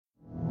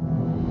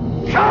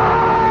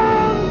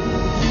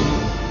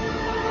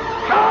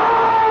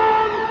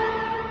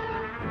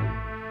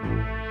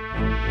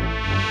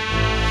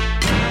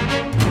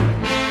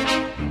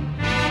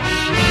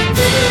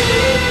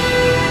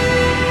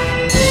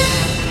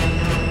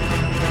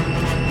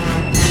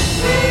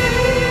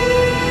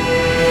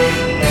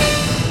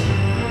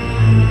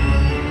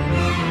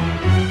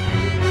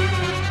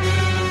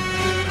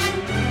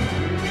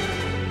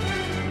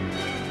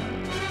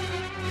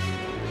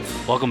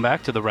Welcome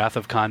back to the Wrath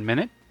of Khan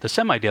Minute, the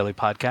semi-daily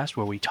podcast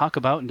where we talk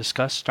about and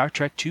discuss Star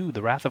Trek II,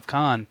 The Wrath of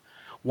Khan,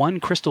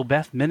 one Crystal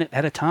Beth minute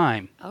at a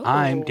time. Oh.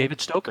 I'm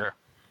David Stoker.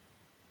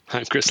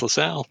 I'm Chris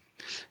LaSalle.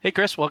 Hey,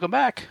 Chris, welcome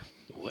back.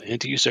 And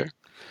to you, sir.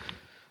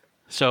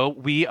 So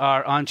we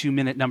are on to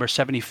minute number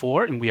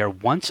 74, and we are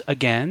once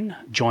again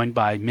joined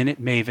by Minute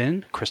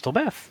Maven, Crystal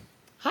Beth.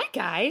 Hi,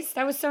 guys.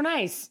 That was so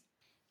nice.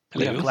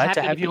 We are glad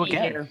to have you be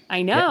again. here.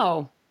 I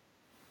know.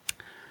 Yeah.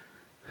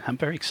 I'm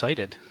very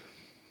excited.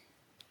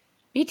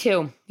 Me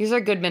too. These are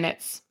good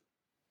minutes.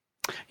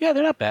 Yeah,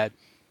 they're not bad.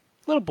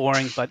 A little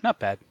boring, but not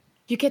bad.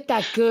 You get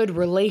that good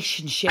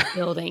relationship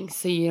building.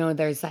 So,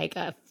 there's like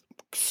a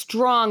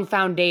strong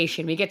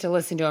foundation. We get to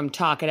listen to them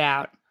talk it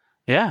out.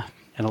 Yeah,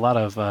 and a lot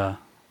of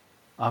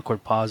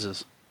awkward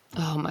pauses.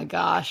 Oh, my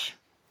gosh.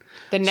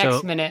 The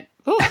next minute.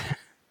 Ooh.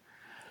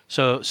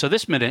 So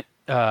this minute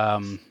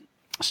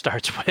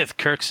starts with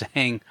Kirk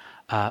saying,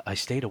 I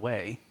stayed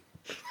away.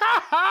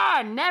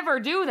 Never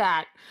do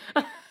that.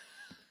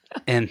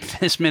 And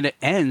this minute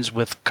ends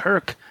with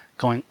Kirk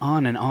going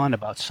on and on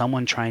about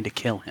someone trying to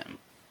kill him.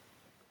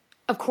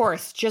 Of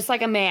course, just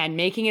like a man,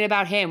 making it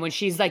about him when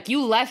she's like,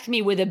 you left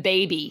me with a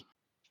baby.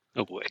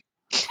 Oh, boy.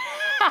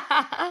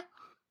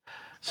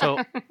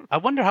 So I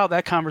wonder how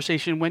that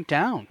conversation went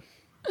down.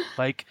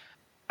 Like,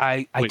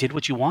 I did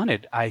what you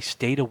wanted. I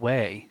stayed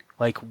away.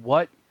 Like,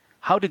 what?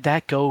 How did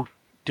that go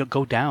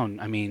down?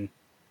 I mean,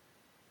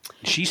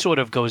 she sort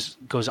of goes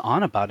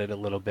on about it a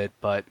little bit,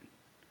 but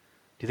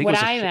do you think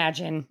what I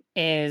imagine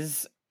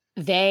is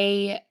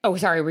they... Oh,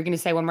 sorry, we're going to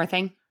say one more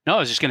thing? No, I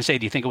was just going to say,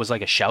 do you think it was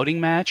like a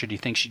shouting match, or do you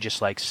think she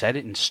just like said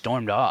it and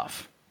stormed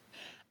off?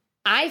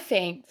 I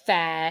think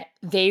that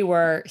they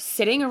were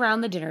sitting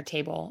around the dinner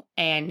table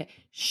and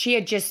she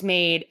had just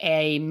made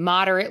a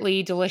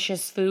moderately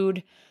delicious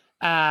food.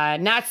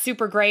 Not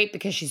super great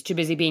because she's too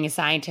busy being a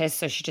scientist,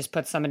 so she just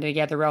put something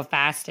together real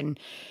fast. And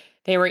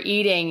they were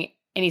eating,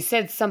 and he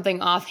said something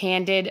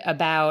offhanded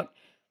about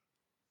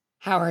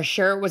how her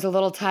shirt was a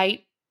little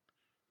tight.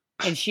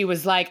 And she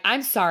was like,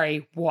 I'm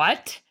sorry,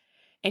 what?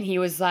 And he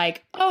was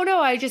like, oh, no,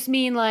 I just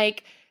mean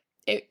like,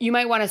 you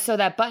might want to sew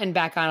that button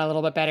back on a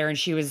little bit better. And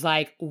she was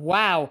like,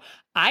 wow,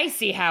 I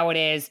see how it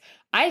is.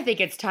 I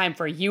think it's time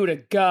for you to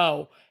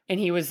go. And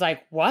he was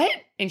like, what?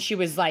 And she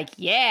was like,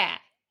 yeah,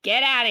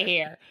 get out of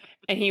here.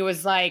 And he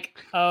was like,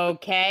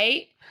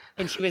 okay.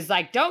 And she was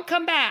like, don't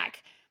come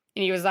back.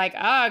 And he was like,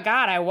 oh,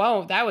 God, I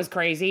won't. That was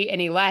crazy. And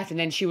he left. And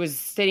then she was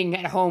sitting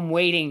at home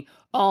waiting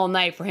all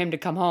night for him to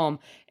come home.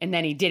 And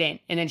then he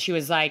didn't. And then she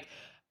was like,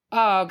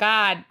 oh,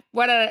 God,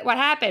 what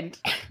happened?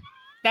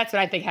 That's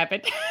what I think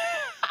happened.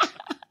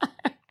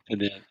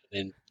 And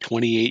then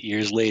 28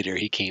 years later,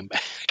 he came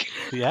back.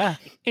 Yeah.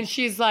 And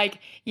she's like,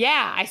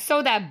 yeah, I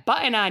sewed that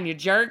button on, you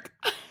jerk.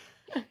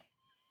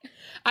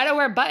 I don't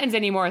wear buttons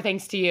anymore,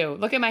 thanks to you.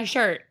 Look at my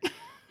shirt.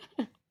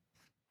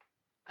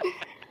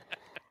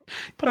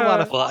 Put a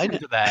lot of thought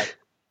into that.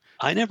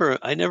 I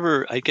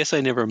guess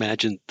I never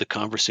imagined the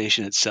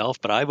conversation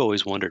itself, but I've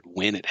always wondered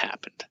when it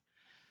happened.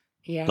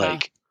 Yeah.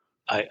 Like,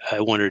 I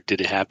wondered,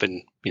 did it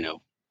happen,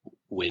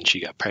 when she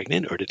got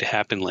pregnant, or did it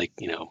happen like,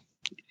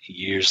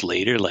 years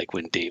later, like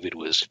when David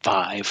was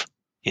 5,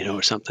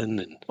 or something?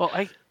 And well,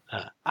 I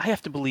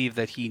have to believe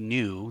that he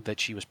knew that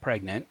she was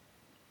pregnant,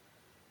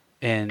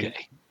 and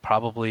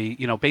probably,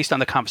 based on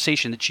the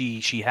conversation that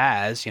she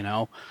has,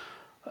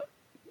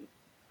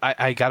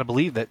 I got to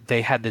believe that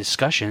they had the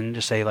discussion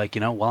to say like,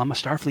 well, I'm a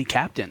Starfleet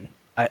captain.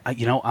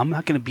 I'm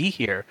not going to be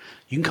here.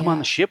 You can come on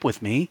the ship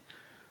with me.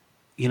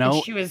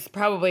 And she was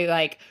probably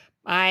like,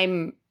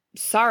 I'm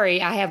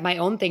sorry, I have my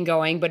own thing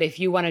going, but if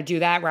you want to do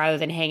that rather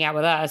than hang out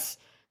with us,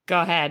 go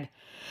ahead.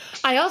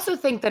 I also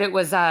think that it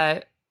was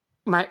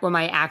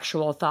my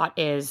actual thought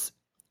is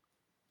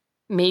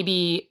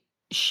maybe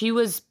she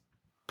was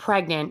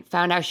pregnant,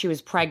 found out she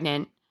was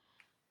pregnant,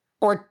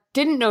 or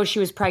didn't know she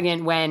was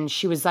pregnant when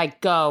she was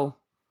like, go,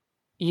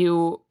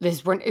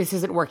 this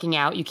isn't working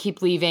out. You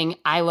keep leaving.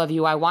 I love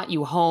you. I want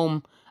you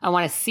home. I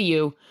want to see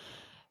you.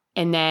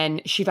 And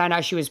then she found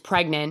out she was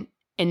pregnant,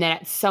 and then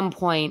at some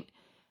point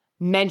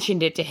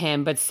mentioned it to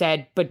him, but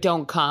said, but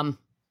don't come.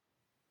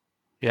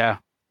 Yeah.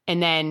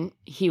 And then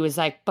he was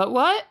like, but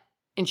what?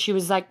 And she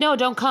was like, no,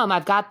 don't come.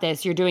 I've got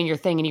this. You're doing your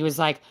thing. And he was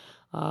like,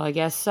 oh, I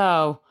guess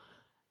so.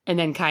 And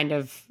then kind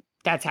of,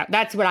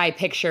 that's what I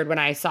pictured when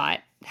I saw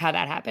it, how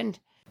that happened.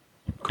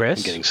 Chris?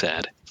 I'm getting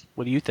sad.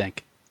 What do you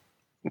think?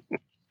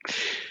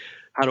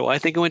 How do I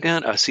think it went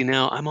down? See,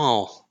 now I'm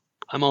all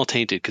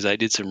tainted because I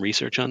did some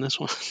research on this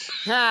one.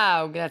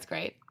 Oh, that's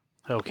great.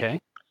 Okay.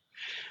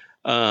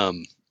 I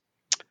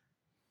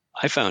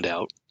found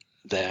out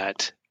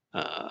that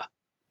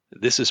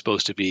this is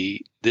supposed to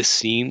be this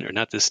scene, or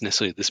not this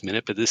necessarily this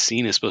minute, but this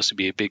scene is supposed to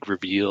be a big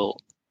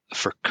reveal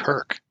for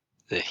Kirk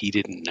that he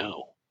didn't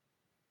know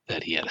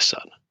that he had a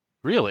son.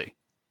 Really?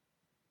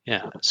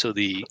 Yeah. So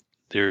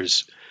there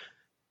was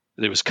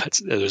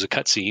a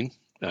cut scene,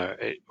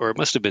 or it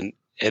must have been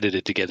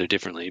edited together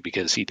differently,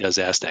 because he does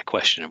ask that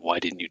question of why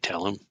didn't you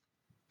tell him?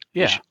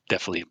 Yeah. Which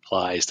definitely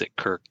implies that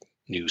Kirk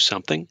knew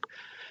something.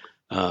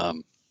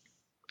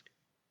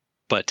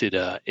 but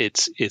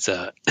it's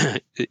a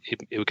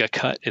it got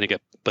cut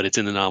but it's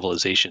in the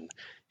novelization,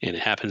 and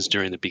it happens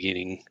during the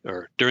beginning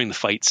or during the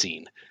fight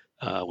scene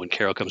when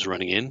Carol comes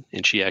running in,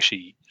 and she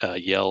actually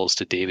yells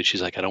to David.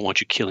 She's like, "I don't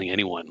want you killing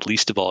anyone,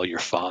 least of all your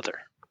father."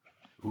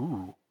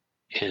 Ooh.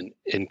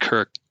 And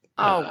Kirk.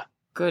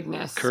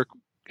 Goodness.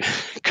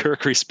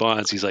 Kirk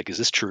responds. He's like, "Is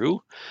this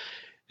true?"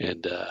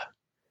 And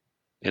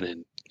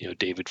then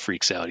David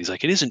freaks out. He's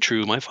like, "It isn't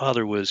true. My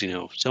father was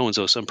so and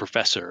so, some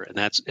professor." And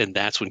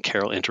that's when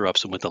Carol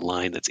interrupts him with the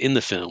line that's in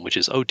the film, which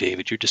is, "Oh,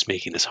 David, you're just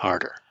making this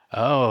harder."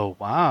 Oh,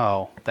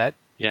 wow, that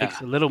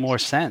makes a little more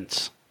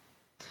sense.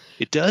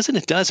 It does and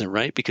it doesn't,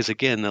 right? Because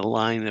again, the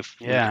line of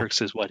when Kirk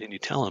says, "Why didn't you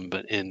tell him?"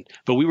 But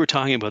we were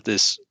talking about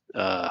this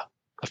a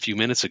few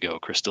minutes ago,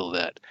 Crystal,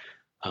 that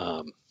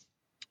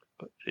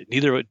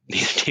neither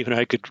Dave and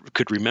I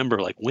could remember,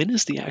 like, when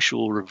is the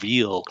actual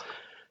reveal?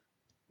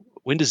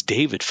 When does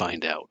David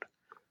find out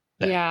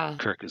that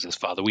Kirk is his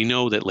father? We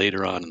know that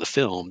later on in the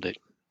film that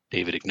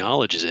David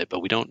acknowledges it, but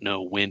we don't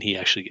know when he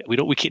actually.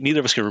 Neither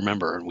of us can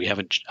remember, and I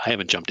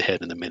haven't jumped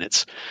ahead in the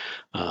minutes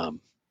of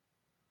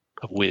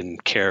when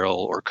Carol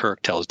or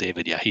Kirk tells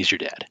David, "Yeah, he's your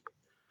dad."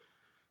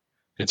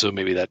 And so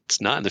maybe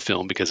that's not in the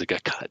film because it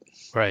got cut.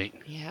 Right.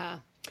 Yeah.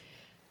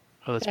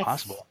 Oh, that's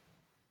possible.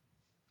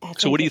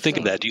 So what do you think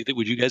of that?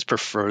 Would you guys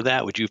prefer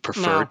that? Would you have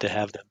preferred to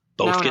have them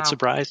both get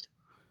surprised?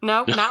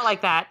 No, not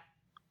like that.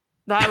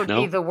 That would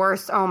be the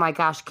worst. Oh my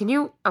gosh.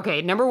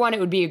 Okay, number one, it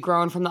would be a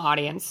groan from the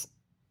audience.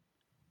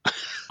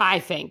 I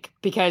think,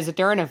 because if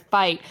they're in a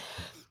fight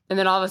and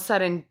then all of a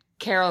sudden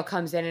Carol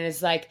comes in and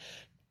is like,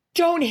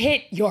 "Don't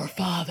hit your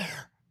father."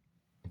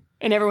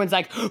 And everyone's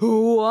like,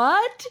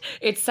 "What?"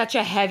 It's such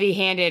a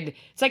heavy-handed,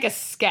 it's like a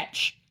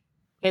sketch.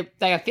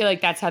 I feel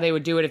like that's how they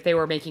would do it if they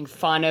were making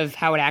fun of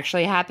how it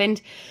actually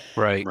happened.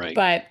 Right.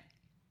 But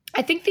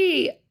I think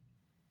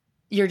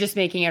you're just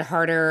making it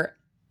harder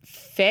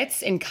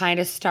fits and kind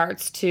of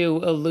starts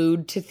to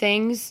allude to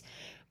things.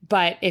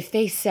 But if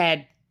they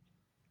said,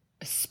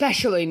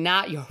 "Especially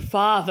not your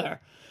father,"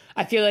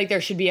 I feel like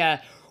there should be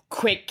a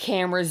quick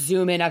camera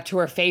zoom in up to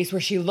her face where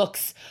she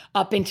looks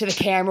up into the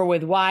camera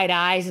with wide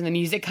eyes and the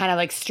music kind of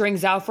like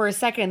strings out for a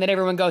second and then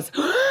everyone goes,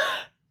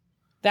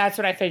 That's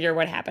what I figure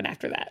would happen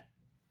after that.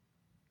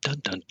 Dun,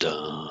 dun,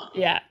 dun.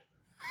 Yeah.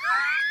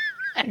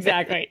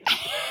 Exactly.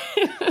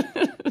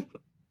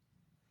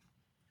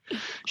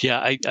 Yeah,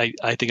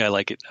 I think I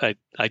like it.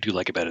 I do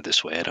like it better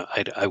this way.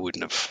 I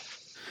wouldn't have.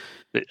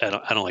 I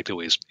don't like the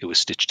way it was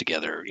stitched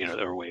together. Or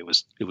the way it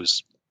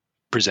was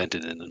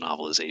presented in the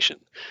novelization.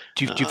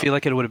 Do you feel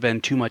like it would have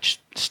been too much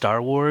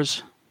Star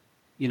Wars?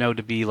 To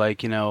be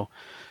like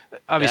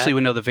obviously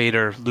we know the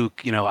Vader,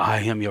 Luke.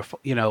 I am your.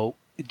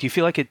 Do you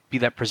feel like it'd be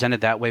that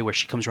presented that way where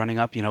she comes running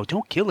up?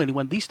 Don't kill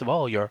anyone, least of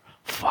all your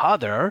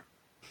father.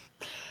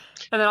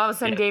 And then all of a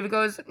sudden, David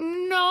goes,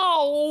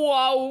 "No!"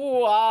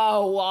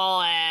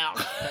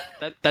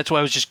 That's why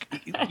I was just.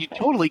 You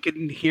totally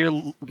couldn't hear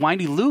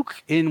whiny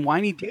Luke in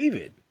whiny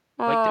David.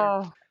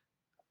 Oh,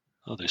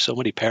 there's so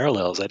many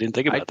parallels. I didn't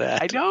think about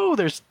that. I know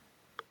there's.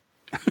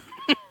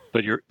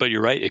 But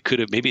you're right. It could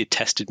have maybe it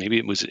tested. Maybe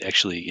it was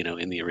actually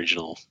in the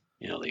original.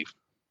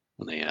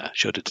 When they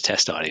showed it to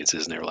test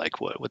audiences, and they were like,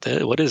 "What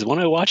am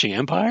I watching?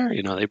 Empire?"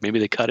 Maybe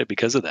they cut it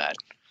because of that.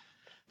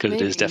 Because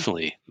it is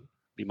definitely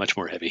be much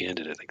more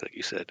heavy-handed, I think, like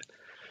you said.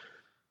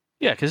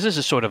 Yeah, because this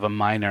is sort of a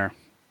minor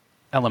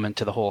element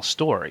to the whole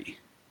story.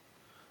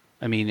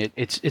 I mean,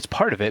 it's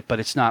part of it, but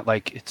it's not. I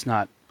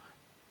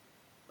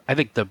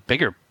think the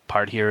bigger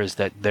part here is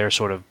that they're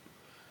sort of,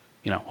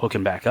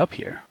 hooking back up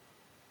here.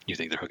 You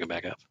think they're hooking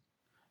back up?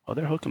 Oh,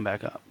 they're hooking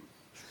back up.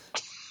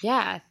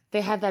 Yeah,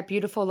 they have that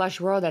beautiful, lush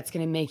world that's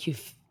going to make you.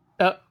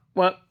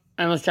 What?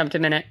 I almost jumped a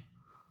minute.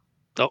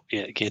 Oh,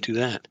 yeah, you can't do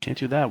that. Can't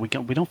do that. We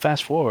don't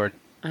fast forward.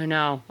 I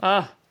know.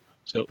 Oh.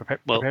 So prepare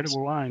to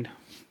rewind.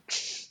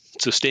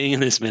 So staying in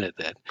this minute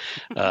then.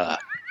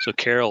 So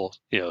Carol's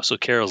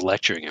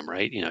lecturing him,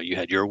 right? You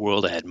had your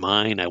world, I had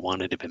mine. I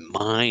wanted to be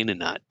mine and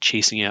not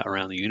chasing out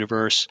around the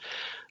universe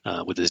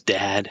with his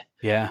dad.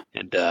 Yeah.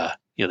 And,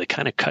 they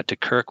kind of cut to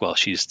Kirk while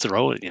she's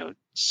throwing,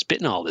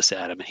 spitting all this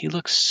at him. And he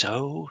looks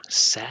so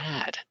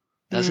sad,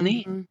 doesn't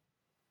he? I'm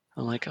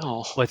like,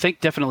 oh. Well, I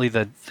think definitely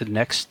the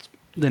next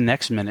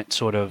minute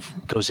sort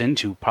of goes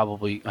into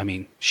probably, I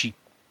mean, she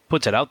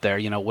puts it out there,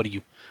 what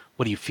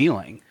are you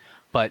feeling?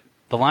 But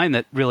the line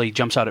that really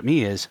jumps out at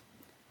me is,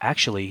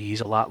 actually,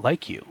 he's a lot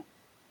like you.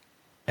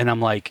 And I'm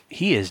like,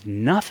 he is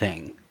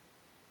nothing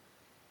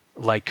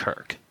like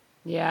Kirk.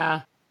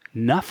 Yeah.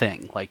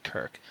 Nothing like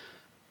Kirk.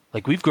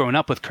 Like, we've grown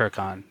up with Kirk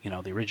on,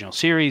 the original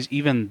series,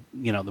 even,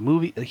 the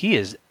movie. He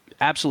is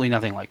absolutely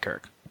nothing like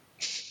Kirk.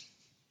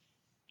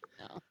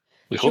 No.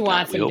 We hope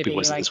not. We hope he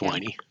wasn't this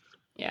whiny.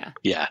 Yeah.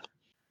 Yeah.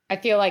 I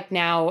feel like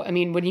now, I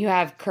mean, when you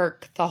have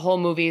Kirk, the whole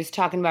movie is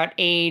talking about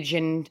age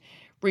and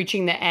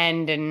reaching the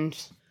end, and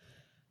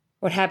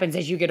what happens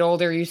as you get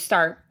older, you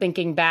start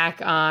thinking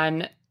back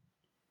on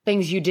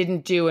things you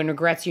didn't do and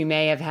regrets you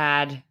may have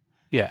had.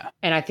 Yeah.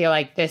 And I feel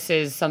like this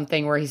is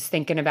something where he's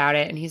thinking about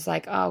it and he's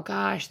like, oh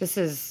gosh, this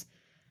is,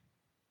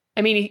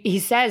 I mean, he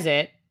says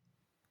it,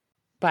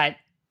 But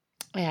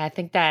yeah, I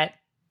think that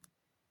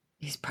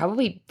he's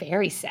probably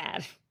very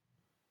sad.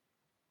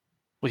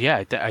 Well,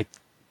 yeah,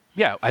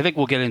 I think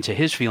we'll get into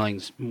his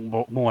feelings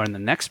more in the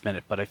next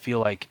minute. But I feel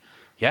like,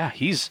 yeah,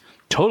 he's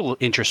total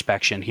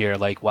introspection here.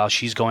 Like while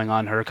she's going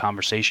on her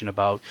conversation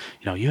about,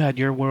 you had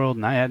your world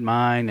and I had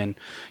mine, and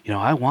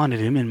I wanted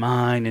him in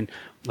mine, and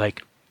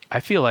like I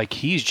feel like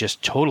he's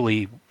just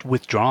totally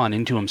withdrawn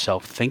into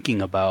himself,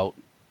 thinking about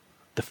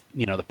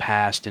the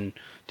past and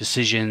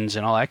decisions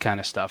and all that kind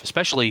of stuff,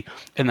 especially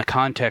in the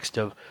context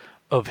of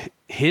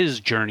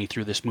his journey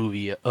through this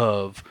movie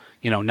of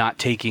not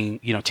taking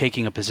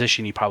a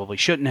position he probably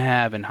shouldn't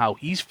have, and how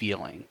he's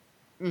feeling.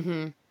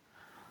 Mm-hmm.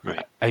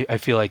 Right. I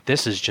feel like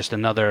this is just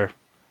another,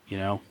 you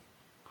don't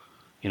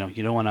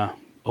want to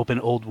open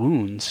old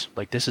wounds.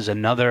 Like this is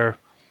another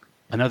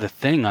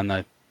thing on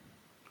the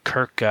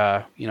Kirk,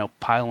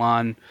 pile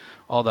on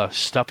all the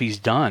stuff he's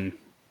done,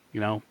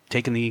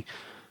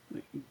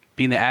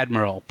 being the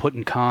admiral,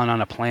 putting Khan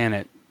on a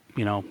planet,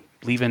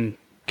 leaving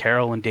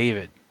Carol and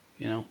David,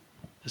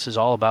 this is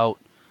all about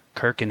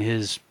Kirk and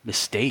his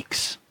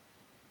mistakes.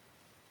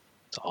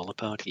 It's all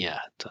about, yeah.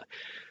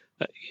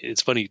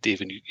 It's funny,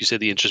 David, you said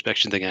the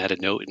introspection thing. I had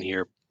a note in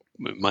here,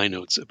 my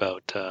notes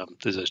about,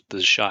 there's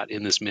a shot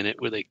in this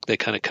minute where they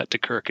kind of cut to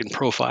Kirk in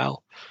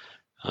profile.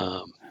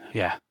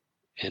 Yeah.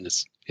 And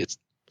it's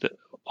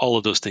all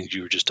of those things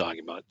you were just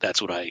talking about.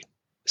 That's what I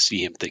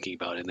see him thinking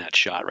about in that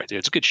shot right there.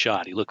 It's a good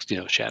shot. He looks,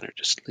 Shatner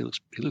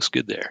he looks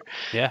good there.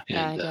 Yeah.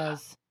 Yeah, he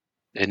does.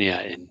 And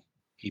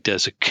he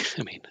does.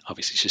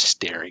 Obviously he's just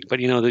staring, but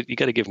you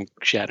got to give him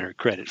Shatner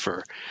credit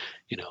for,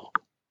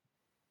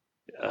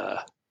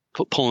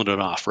 pulling it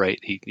off. Right.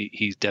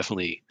 He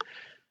definitely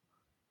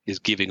is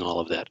giving all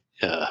of that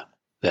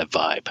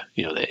vibe.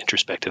 That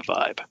introspective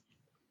vibe.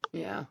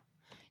 Yeah,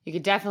 you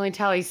could definitely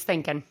tell he's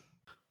thinking.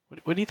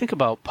 What do you think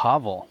about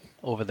Pavel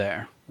over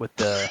there with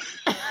the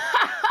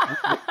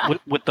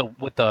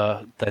with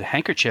the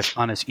handkerchief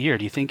on his ear?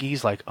 Do you think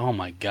he's like, oh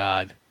my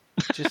God,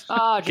 just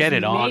get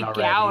it on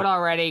already? Out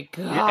already.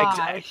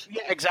 Gosh.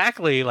 Yeah,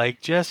 exactly.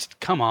 Like, just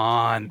come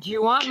on. Do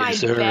you want my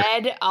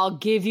bed? I'll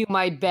give you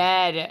my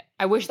bed.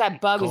 I wish that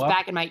bug was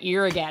back in my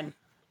ear again.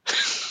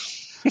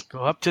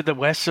 Go up to the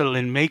vessel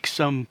and make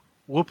some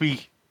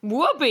whoopee.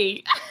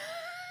 Whoopee.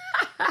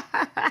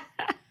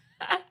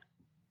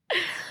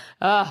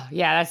 Oh,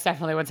 yeah, that's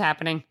definitely what's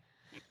happening.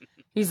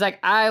 He's like,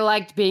 I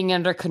liked being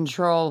under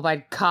control by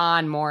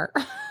Khan more.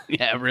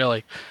 Yeah,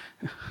 really.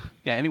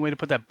 Yeah, any way to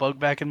put that bug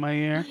back in my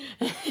ear?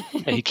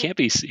 Yeah, he can't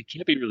be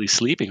really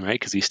sleeping, right?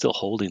 Because he's still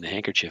holding the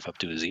handkerchief up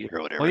to his ear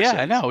or whatever. Well, yeah,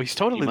 I know. He's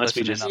totally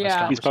listening just, on this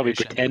conversation. He's probably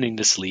pretending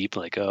to sleep,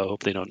 like, oh, I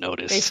hope they don't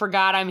notice. They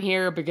forgot I'm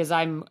here because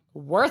I'm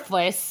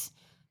worthless.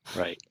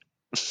 Right.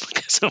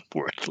 Because I'm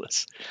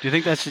worthless. Do you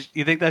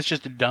think that's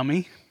just a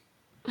dummy?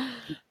 Do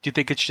you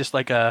think it's just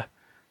like a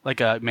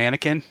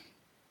mannequin?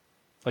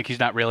 Like he's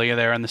not really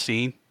there on the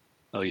scene?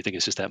 Oh, you think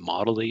it's just that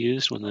model they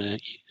used when the...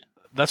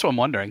 That's what I'm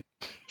wondering.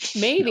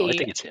 Maybe. No, I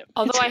think it's him.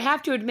 Although I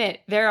have to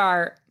admit, there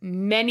are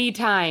many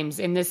times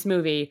in this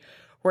movie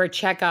where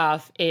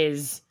Chekhov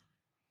is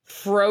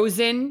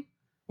frozen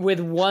with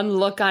one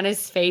look on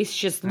his face,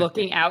 just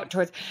looking out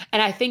towards...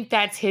 And I think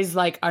that's his,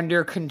 like,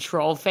 under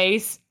control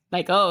face.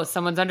 Like, oh,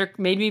 someone's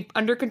made me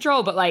under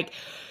control. But, like,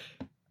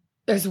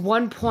 there's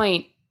one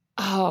point...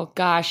 Oh,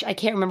 gosh, I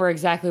can't remember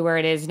exactly where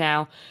it is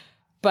now.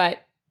 But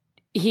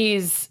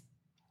he's,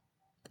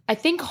 I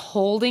think,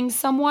 holding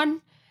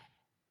someone,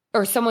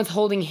 or someone's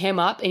holding him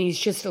up, and he's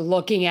just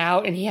looking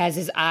out, and he has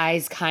his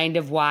eyes kind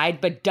of wide,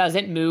 but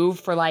doesn't move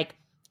for like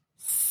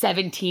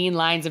 17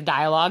 lines of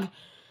dialogue.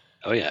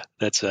 Oh, yeah.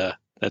 That's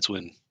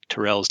when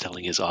Terrell's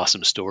telling his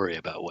awesome story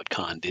about what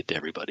Khan did to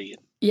everybody.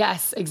 And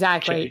yes,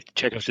 exactly.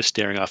 Chekhov's just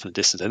staring off in the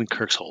distance. I think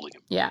Kirk's holding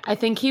him. Yeah, I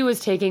think he was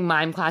taking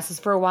mime classes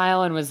for a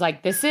while and was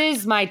like, this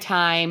is my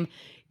time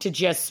to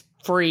just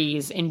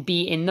freeze and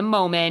be in the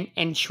moment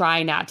and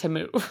try not to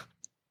move.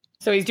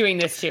 So he's doing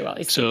this too while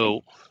he's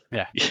sleeping.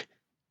 Yeah.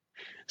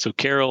 So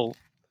Carol,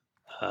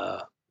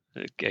 I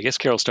guess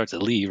Carol starts to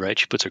leave, right?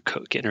 She puts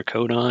getting her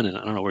coat on, and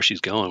I don't know where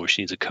she's going, where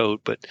she needs a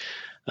coat, but...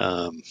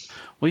 well,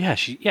 yeah,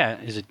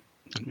 is it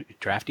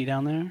drafty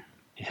down there?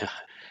 Yeah.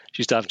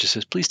 She stops and just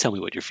says, please tell me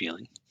what you're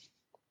feeling.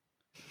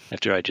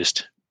 After I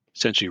just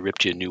essentially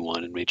ripped you a new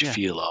one and made you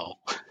feel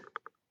all...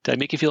 Did I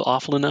make you feel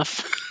awful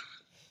enough?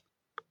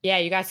 Yeah,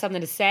 you got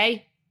something to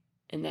say?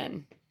 And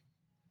then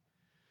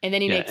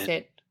he makes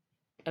it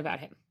about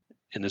him.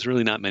 And there's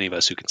really not many of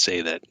us who can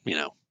say that,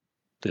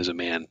 there's a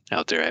man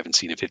out there I haven't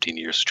seen in 15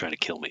 years who's trying to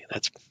kill me.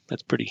 That's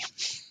pretty...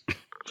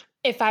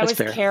 If I was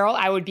fair. Carol,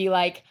 I would be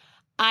like,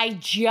 I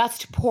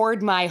just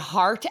poured my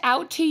heart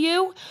out to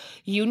you.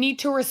 You need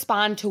to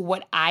respond to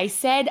what I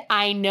said.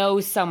 I know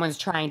someone's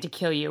trying to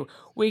kill you.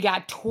 We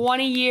got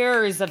 20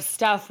 years of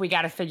stuff we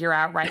got to figure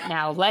out right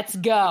now. Let's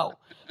go.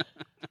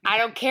 I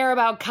don't care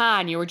about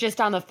Khan. You were just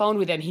on the phone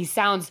with him. He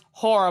sounds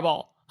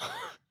horrible.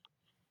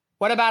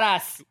 What about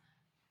us?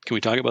 Can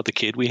we talk about the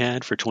kid we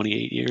had for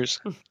 28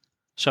 years?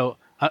 So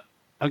I'm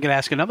going to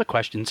ask another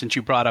question since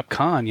you brought up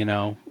Khan,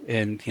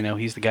 and,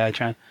 he's the guy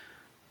trying...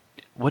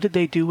 what did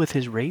they do with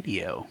his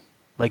radio?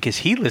 Like, is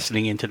he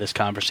listening into this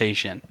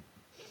conversation?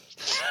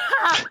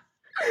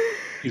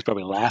 He's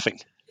probably laughing.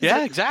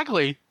 Yeah,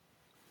 exactly.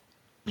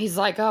 He's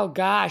like, oh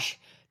gosh,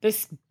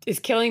 this is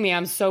killing me.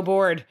 I'm so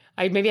bored.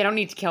 Maybe I don't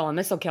need to kill him.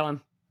 This will kill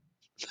him.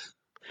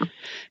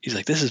 He's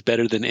like, this is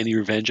better than any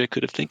revenge I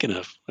could have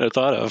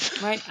thought of.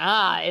 Right.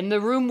 In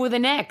the room with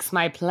an X,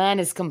 my plan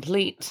is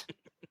complete.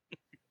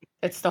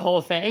 It's the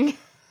whole thing.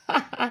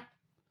 What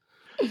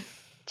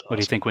do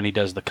you think when he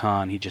does the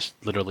con? He just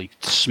literally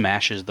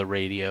smashes the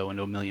radio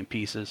into a million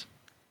pieces.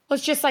 Well,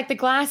 it's just like the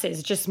glasses.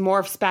 It just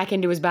morphs back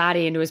into his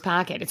body, into his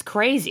pocket. It's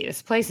crazy.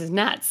 This place is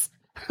nuts.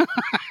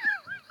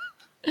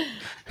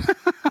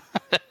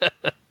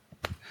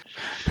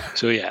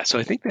 So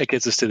I think that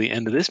gets us to the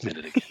end of this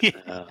minute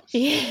again.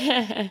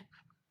 Yeah.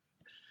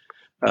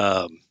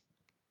 You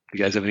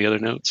guys have any other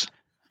notes?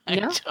 No. I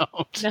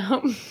don't.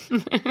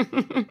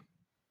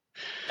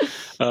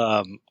 No.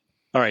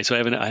 All right, so I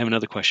have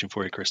another question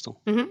for you, Crystal.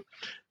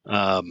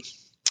 Mm-hmm.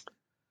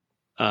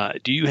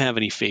 Do you have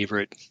any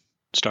favorite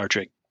Star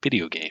Trek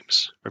video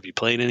games? Or have you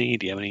played any?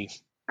 Do you have any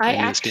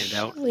that stand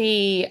out?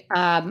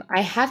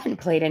 I haven't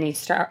played any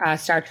Star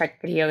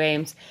Trek video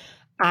games.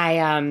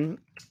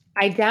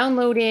 I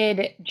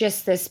downloaded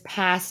just this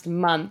past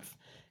month.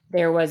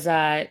 There was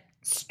a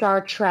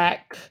Star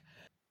Trek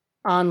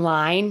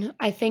Online,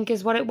 I think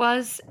is what it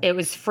was. It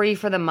was free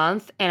for the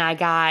month, and I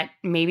got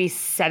maybe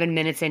 7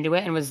 minutes into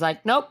it and was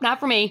like, nope, not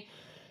for me.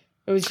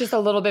 It was just a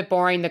little bit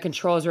boring. The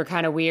controls were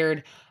kind of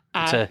weird.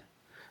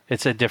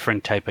 It's a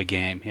different type of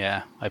game.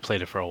 Yeah, I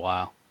played it for a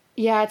while.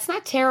 Yeah, it's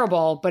not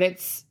terrible, but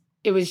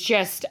it was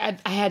just I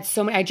had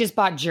so many. I just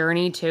bought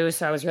Journey too,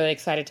 so I was really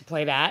excited to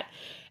play that.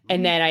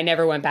 And then I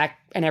never went back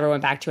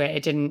to it.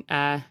 It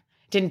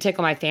didn't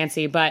tickle my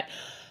fancy. But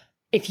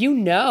if you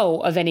know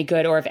of any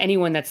good, or if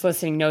anyone that's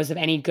listening knows of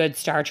any good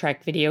Star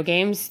Trek video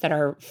games that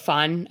are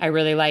fun, I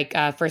really like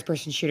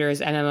first-person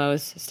shooters,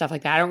 MMOs, stuff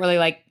like that. I don't really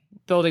like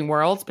building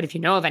worlds, but if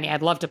you know of any,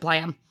 I'd love to play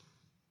them.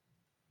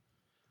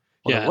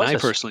 Well, yeah, and I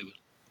personally...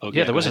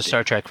 Okay, there was a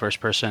Star Trek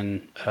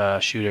first-person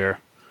shooter.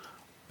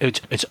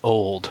 It's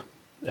old.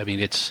 I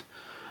mean, it's...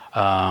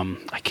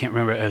 I can't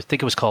remember. I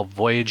think it was called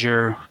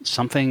Voyager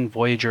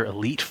Voyager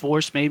Elite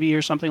Force, maybe,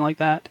 or something like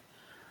that.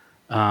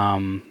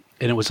 And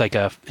it was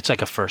it's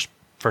like a first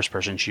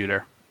person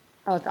shooter.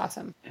 Oh, it's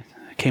awesome. It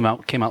came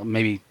out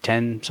maybe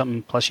 10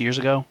 something plus years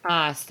ago.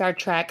 Star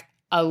Trek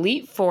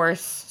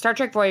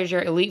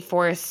Voyager Elite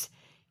Force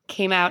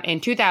came out in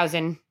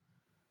 2000.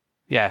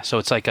 Yeah, so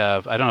it's like I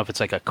don't know if it's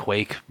like a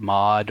Quake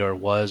mod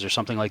or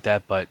something like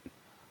that, but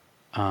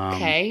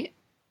okay.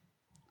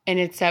 And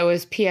it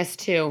was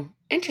PS2.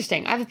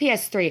 Interesting. I have a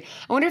PS3.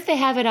 I wonder if they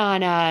have it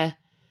on an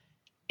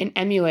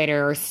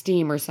emulator or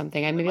Steam or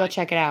something. Maybe I'll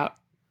check it out.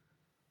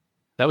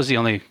 That was the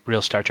only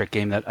real Star Trek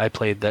game that I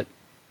played that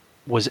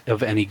was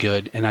of any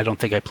good, and I don't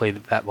think I played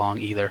it that long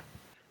either.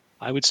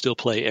 I would still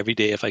play every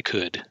day if I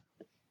could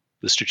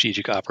the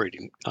Strategic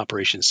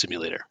Operations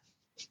Simulator,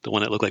 the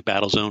one that looked like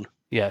Battlezone.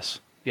 Yes.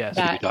 We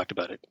talked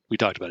about it. We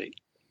talked about it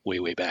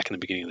way back in the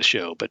beginning of the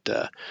show, but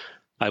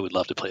I would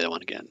love to play that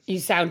one again. You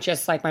sound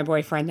just like my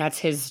boyfriend. That's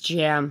his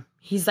jam.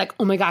 He's like,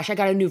 oh my gosh, I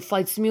got a new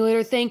flight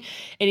simulator thing.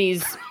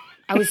 And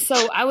I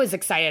was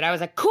excited. I was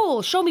like,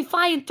 cool, show me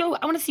flying through.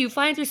 I want to see you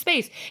flying through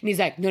space. And he's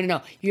like,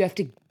 no, you have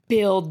to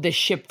build the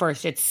ship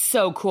first. It's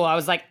so cool. I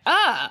was like,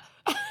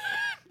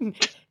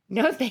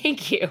 no,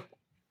 thank you.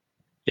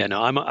 Yeah,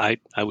 no, I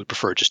would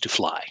prefer just to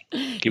fly.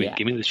 Give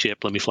me the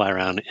ship. Let me fly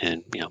around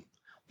and,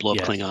 blow up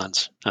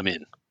Klingons. I'm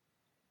in.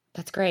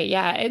 That's great.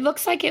 Yeah, it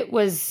looks like it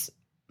was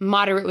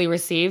moderately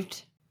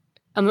received.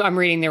 I'm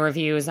reading the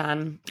reviews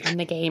on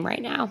the game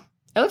right now.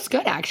 It looks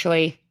good,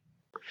 actually.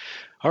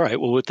 All right.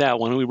 Well, with that,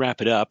 why don't we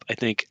wrap it up? I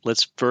think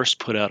let's first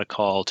put out a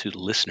call to the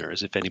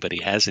listeners. If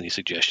anybody has any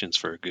suggestions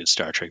for good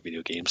Star Trek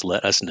video games,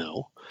 let us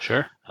know.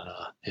 Sure.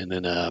 And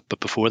then, but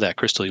before that,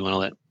 Crystal, you want to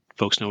let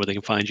folks know where they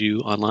can find you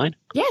online?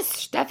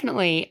 Yes,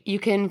 definitely. You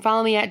can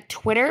follow me at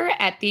Twitter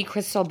at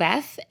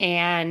 @TheCrystalBeth.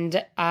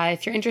 And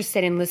if you're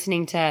interested in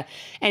listening to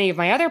any of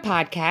my other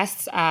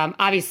podcasts,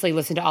 obviously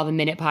listen to all the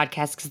Minute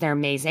podcasts because they're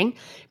amazing.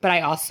 But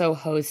I also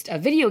host a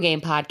video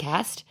game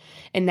podcast,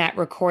 and that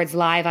records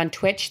live on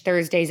Twitch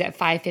Thursdays at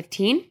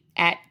 5:15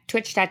 at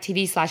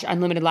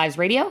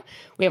twitch.tv/unlimitedlivesradio.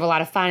 We have a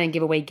lot of fun and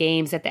give away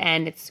games at the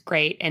end. It's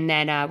great. And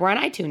then we're on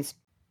iTunes.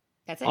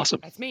 That's it.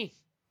 Awesome. That's me.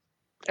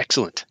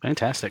 Excellent.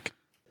 Fantastic.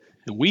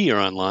 And we are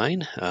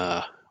online.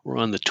 We're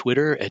on the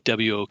Twitter at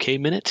WOK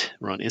Minute.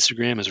 We're on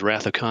Instagram as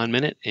Wrath of Khan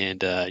Minute.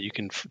 And you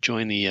can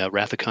join the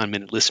Wrath of Khan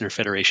Minute Listener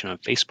Federation on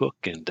Facebook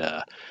and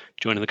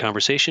join in the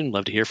conversation.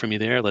 Love to hear from you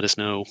there. Let us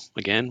know,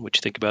 again, what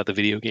you think about the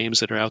video games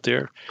that are out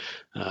there.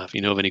 If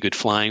you know of any good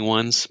flying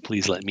ones,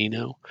 please let me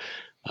know.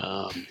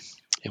 And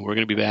we're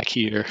going to be back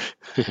here.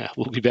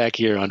 We'll be back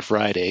here on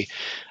Friday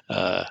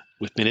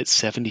with minute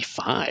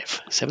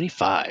 75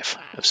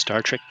 of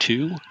Star Trek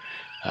II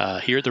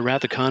here at the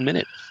Wrath of Khan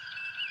Minute.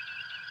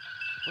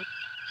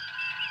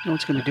 You know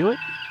what's going to do it?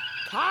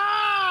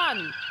 Khan!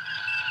 There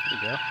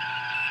you go.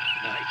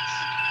 Nice.